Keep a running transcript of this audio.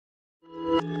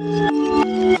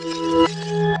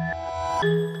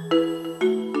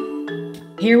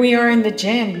Here we are in the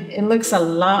gym. It looks a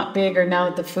lot bigger now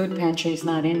that the food pantry is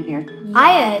not in here.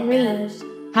 I agree.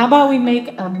 How about we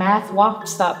make a math walk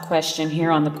stop question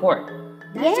here on the court?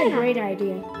 That's a great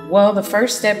idea. Well, the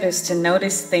first step is to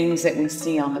notice things that we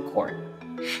see on the court.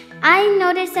 I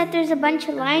noticed that there's a bunch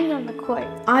of lines on the court.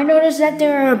 I noticed that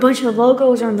there are a bunch of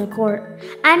logos on the court.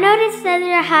 I noticed that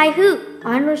there's a high hoop.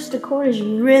 I noticed the court is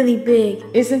really big.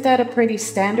 Isn't that a pretty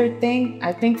standard thing?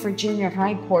 I think for junior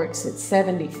high courts, it's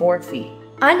 74 feet.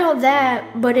 I know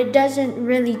that, but it doesn't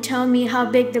really tell me how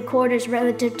big the court is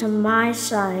relative to my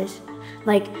size.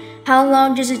 Like, how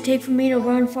long does it take for me to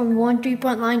run from one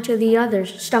three-point line to the other?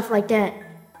 Stuff like that.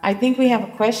 I think we have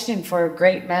a question for a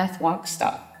great math walk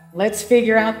stop. Let's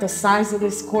figure out the size of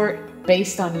this court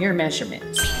based on your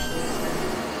measurements.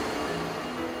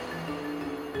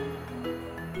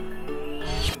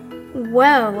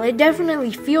 Well, it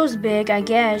definitely feels big, I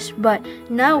guess, but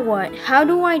now what? How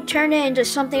do I turn it into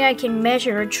something I can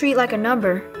measure or treat like a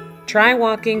number? Try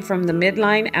walking from the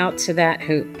midline out to that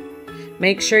hoop.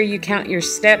 Make sure you count your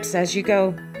steps as you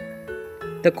go.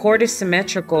 The court is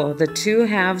symmetrical. The two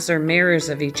halves are mirrors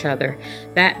of each other.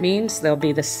 That means they'll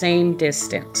be the same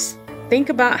distance. Think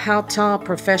about how tall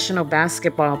professional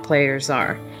basketball players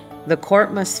are. The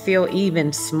court must feel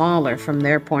even smaller from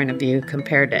their point of view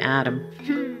compared to Adam.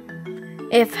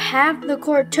 If half the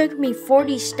court took me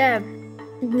 40 steps,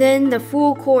 then the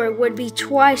full court would be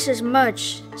twice as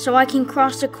much. So I can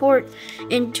cross the court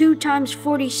in 2 times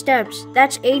 40 steps.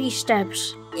 That's 80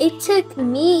 steps. It took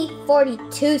me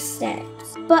 42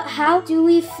 steps. But how do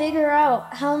we figure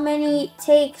out how many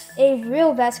takes a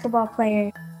real basketball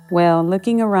player? Well,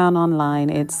 looking around online,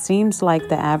 it seems like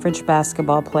the average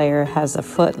basketball player has a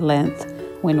foot length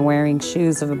when wearing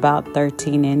shoes of about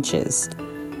 13 inches.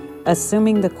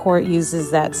 Assuming the court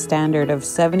uses that standard of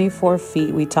 74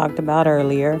 feet we talked about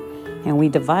earlier, and we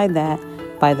divide that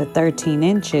by the 13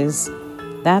 inches,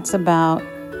 that's about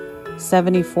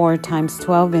 74 times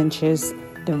 12 inches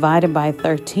divided by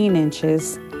 13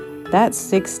 inches, that's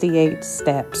 68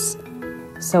 steps.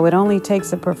 So it only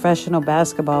takes a professional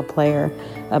basketball player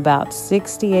about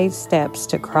 68 steps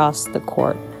to cross the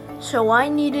court. So I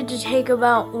needed to take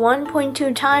about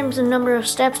 1.2 times the number of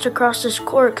steps to cross this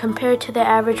court compared to the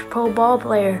average pro ball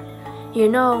player. You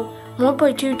know,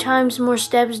 1.2 times more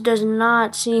steps does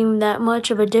not seem that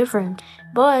much of a difference.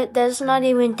 But that's not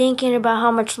even thinking about how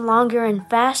much longer and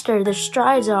faster the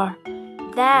strides are.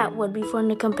 That would be fun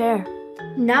to compare.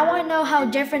 Now I know how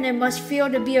different it must feel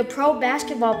to be a pro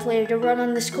basketball player to run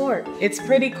on this court. It's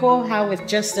pretty cool how with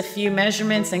just a few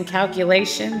measurements and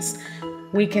calculations,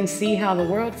 we can see how the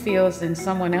world feels in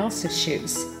someone else's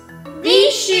shoes.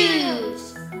 These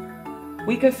shoes!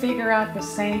 We could figure out the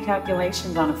same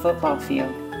calculations on a football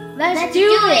field. Let's do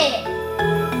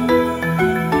it!